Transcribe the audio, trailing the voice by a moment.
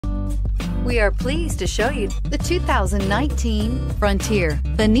We are pleased to show you the 2019 Frontier.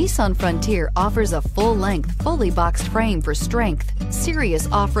 The Nissan Frontier offers a full-length, fully boxed frame for strength,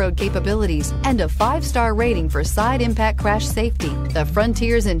 serious off-road capabilities, and a 5-star rating for side impact crash safety. The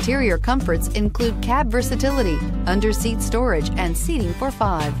Frontier's interior comforts include cab versatility, under-seat storage, and seating for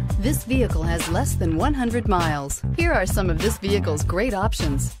 5. This vehicle has less than 100 miles. Here are some of this vehicle's great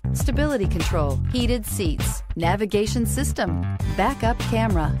options: stability control, heated seats, navigation system, backup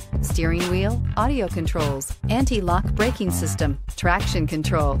camera, steering wheel audio controls, anti-lock braking system, traction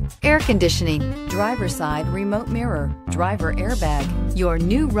control, air conditioning, driver's side remote mirror, driver airbag. Your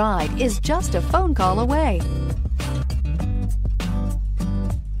new ride is just a phone call away.